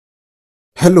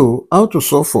Hello, how to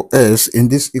solve for s in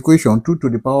this equation 2 to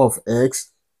the power of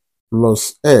x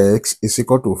plus x is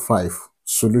equal to 5.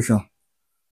 Solution.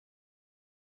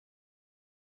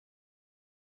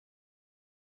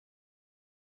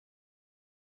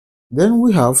 Then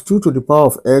we have 2 to the power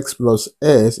of x plus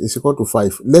s is equal to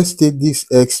 5. Let's take this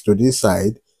x to this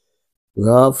side. We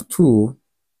have 2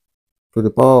 to the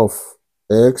power of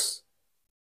x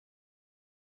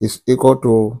is equal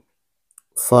to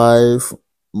 5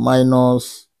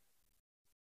 minus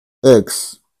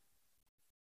x.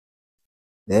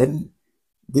 Then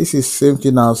this is same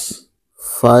thing as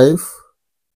 5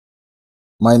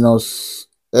 minus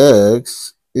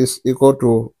x is equal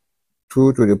to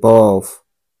 2 to the power of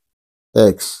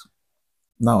x.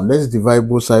 Now let's divide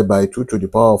both sides by 2 to the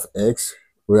power of x.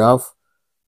 We have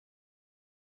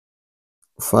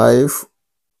 5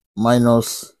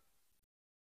 minus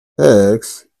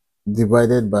x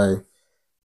divided by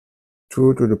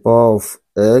 2 to the power of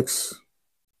x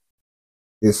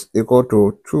is equal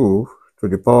to 2 to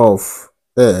the power of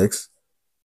x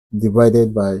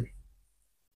divided by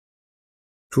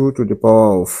 2 to the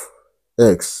power of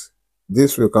x.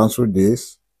 This will cancel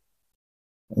this.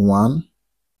 1.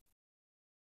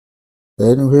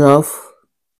 Then we have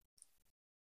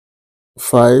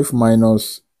 5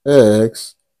 minus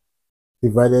x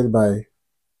divided by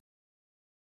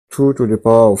 2 to the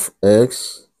power of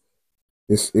x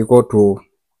is equal to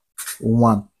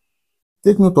 1.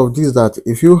 Take note of this, that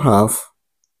if you have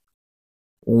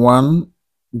 1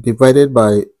 divided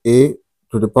by a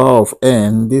to the power of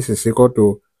n, this is equal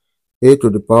to a to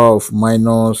the power of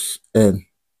minus n.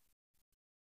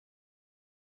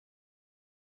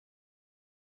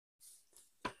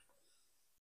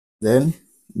 Then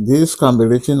this can be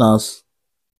written as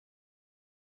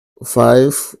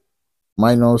 5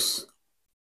 minus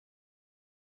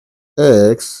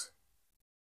x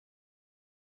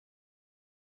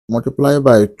multiplied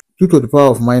by 2 to the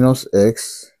power of minus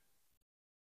x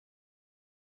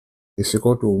is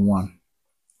equal to 1.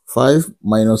 5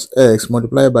 minus x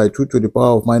multiplied by 2 to the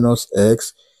power of minus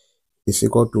x is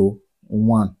equal to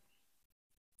 1.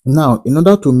 Now, in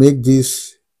order to make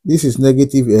this is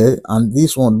negative here, and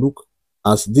this one look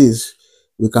as this,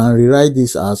 we can rewrite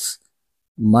this as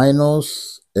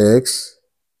minus x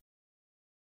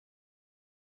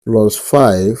plus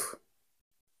 5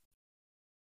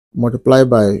 multiplied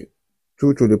by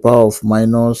 2 to the power of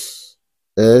minus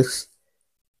x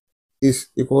is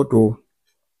equal to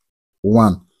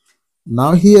 1.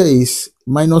 Now here is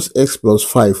minus x plus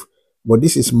 5, but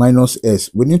this is minus s.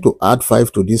 We need to add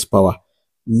 5 to this power.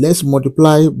 Let's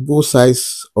multiply both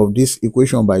sides of this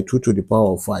equation by 2 to the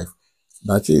power of 5.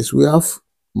 That is, we have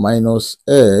minus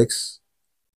x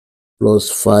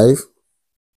plus 5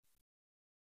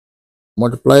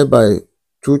 multiplied by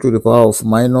 2 to the power of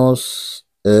minus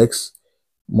x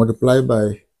multiplied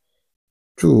by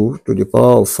 2 to the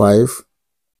power of 5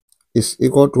 is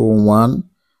equal to 1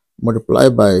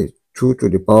 multiplied by 2 to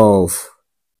the power of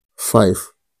 5.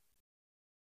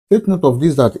 Take note of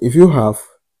this, that if you have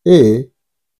a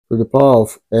to the power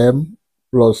of m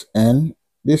plus n,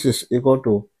 this is equal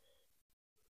to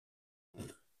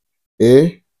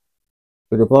a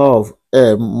to the power of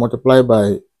m multiplied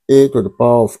by a to the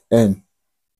power of n.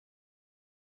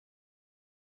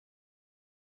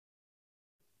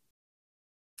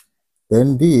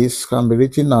 Then this can be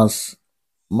written as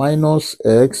minus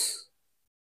x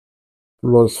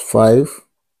plus 5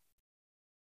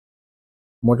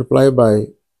 multiplied by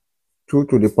 2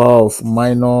 to the power of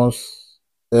minus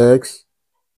x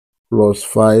plus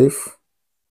 5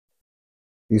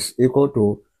 is equal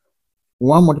to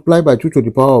 1 multiplied by 2 to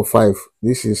the power of 5.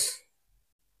 This is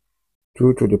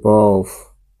 2 to the power of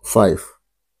 5.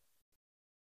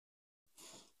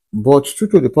 But 2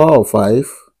 to the power of 5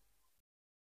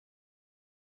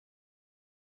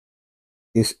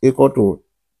 is equal to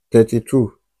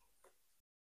 32.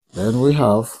 Then we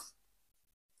have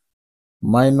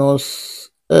minus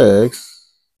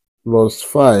x plus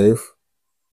 5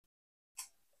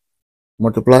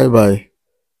 multiplied by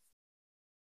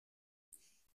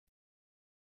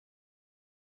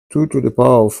 2 to the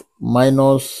power of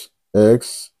minus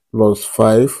x plus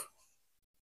 5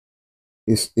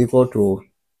 is equal to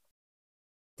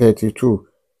 32.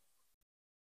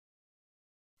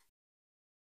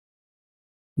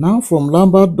 Now from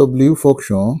Lambert W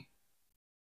function,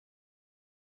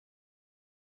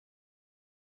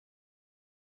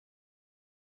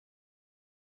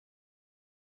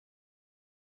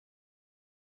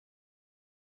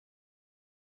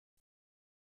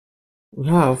 we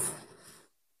have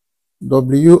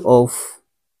W of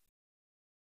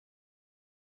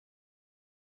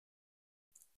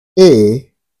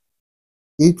A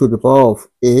e to the power of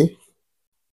a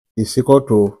is equal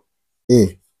to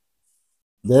a.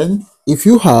 Then if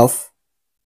you have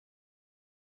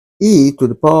e to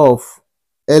the power of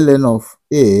ln of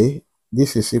a,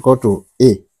 this is equal to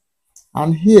a.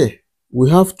 And here we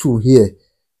have 2 here.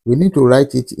 We need to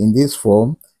write it in this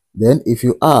form. Then if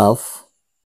you have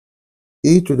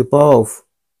e to the power of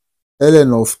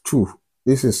ln of 2,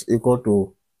 this is equal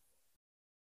to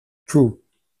 2.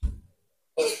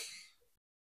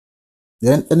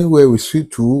 Then anywhere we see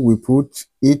 2, we put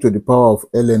e to the power of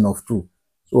ln of 2.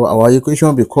 So our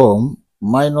equation become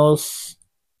minus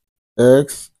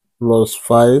x plus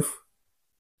 5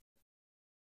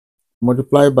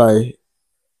 multiplied by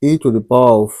e to the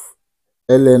power of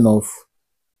ln of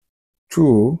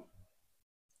 2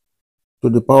 to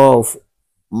the power of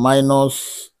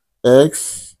minus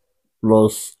x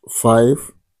plus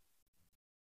 5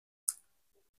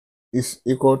 is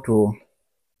equal to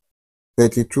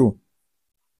 32.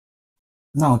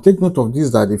 Now take note of this,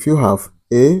 that if you have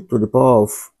a to the power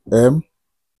of m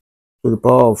to the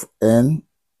power of n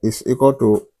is equal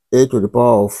to a to the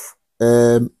power of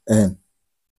mn,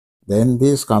 then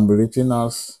this can be written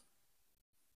as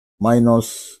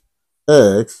minus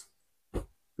x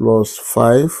plus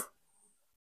 5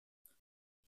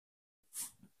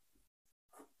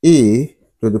 e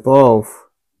to the power of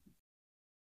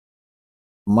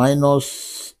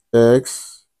minus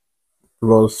x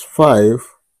plus 5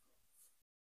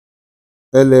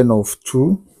 ln of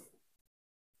 2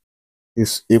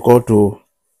 is equal to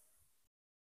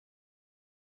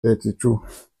 32.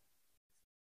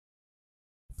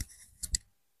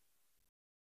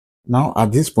 Now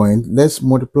at this point, let's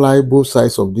multiply both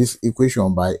sides of this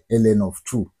equation by ln of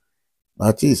 2.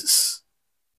 That is,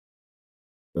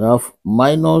 we have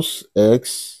minus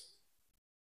x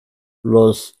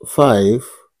plus 5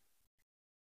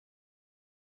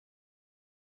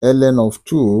 ln of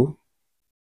 2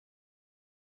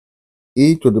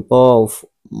 e to the power of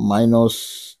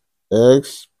minus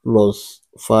x plus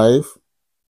 5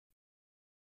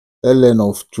 ln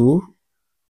of 2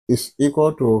 is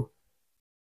equal to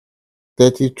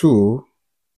 32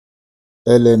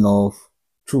 ln of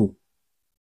 2.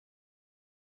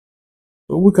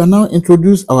 So we can now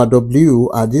introduce our w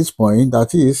at this point,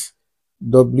 that is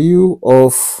w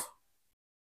of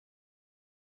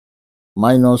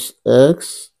minus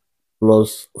x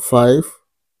plus 5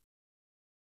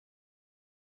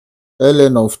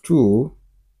 ln of 2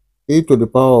 e to the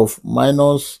power of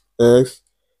minus x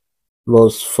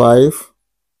plus 5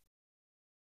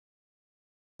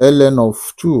 ln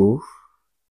of 2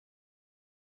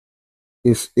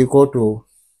 is equal to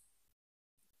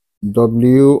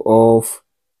w of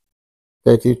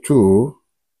 32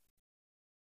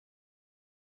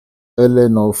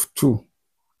 ln of 2.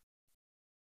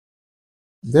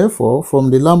 Therefore, from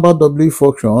the Lambert W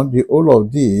function, the whole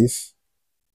of this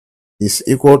is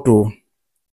equal to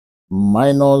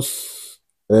minus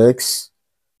x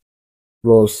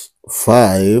plus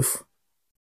 5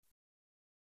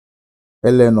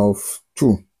 ln of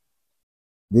 2.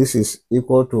 This is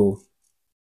equal to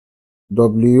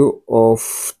w of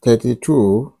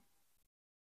 32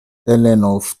 ln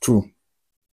of 2.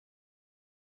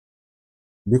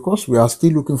 Because we are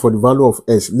still looking for the value of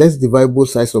s, let's divide both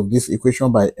sides of this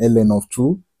equation by ln of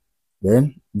 2.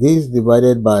 Then this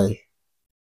divided by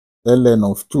ln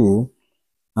of 2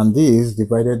 and this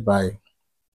divided by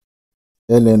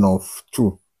ln of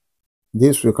 2.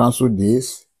 This will cancel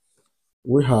this.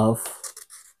 We have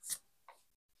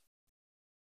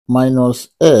minus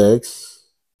x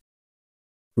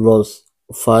plus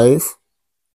 5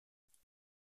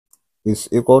 is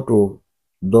equal to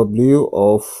w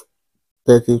of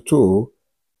 32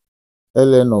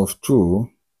 ln of 2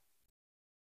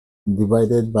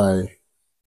 divided by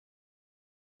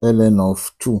ln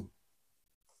of 2.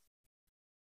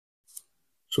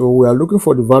 So we are looking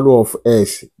for the value of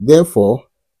s. Therefore,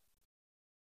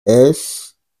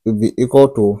 s will be equal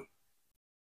to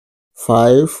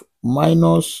 5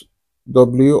 minus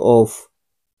w of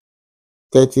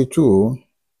 32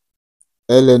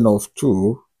 ln of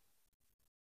 2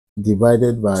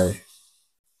 divided by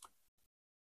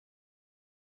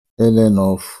ln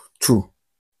of 2.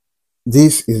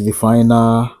 This is the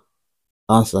final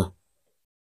answer.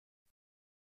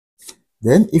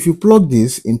 Then if you plug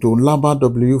this into Lambert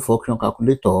W function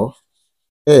calculator,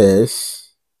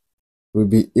 s will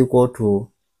be equal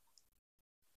to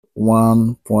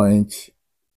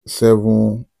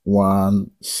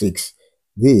 1.716.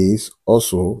 This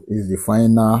also is the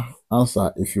final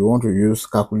answer if you want to use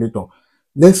calculator.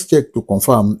 Let's check to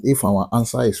confirm if our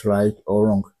answer is right or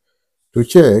wrong. To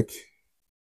check,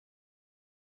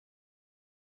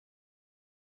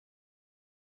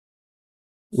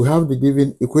 we have the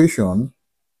given equation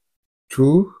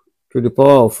 2 to the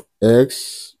power of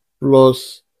x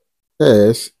plus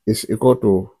s is equal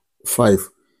to 5.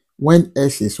 When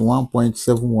s is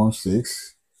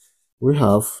 1.716, we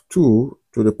have 2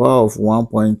 to the power of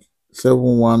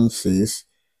 1.716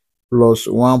 plus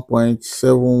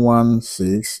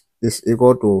 1.716 is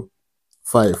equal to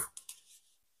 5.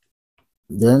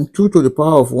 Then 2 to the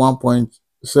power of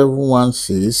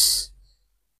 1.716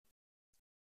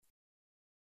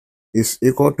 is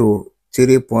equal to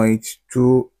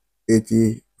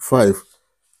 3.285.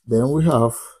 Then we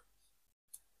have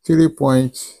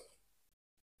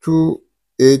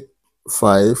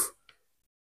 3.285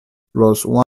 plus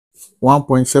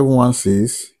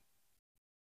 1.716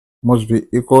 must be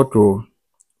equal to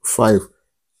 5.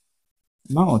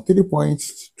 Now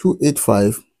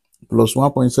 3.285 plus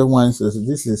 1.716,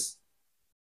 this is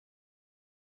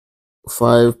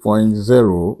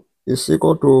 5.0, is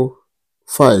equal to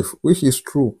 5, which is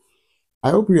true.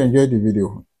 I hope you enjoyed the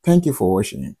video. Thank you for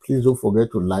watching. Please don't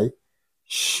forget to like,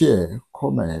 share,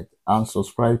 comment, and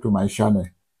subscribe to my channel.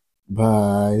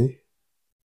 Bye.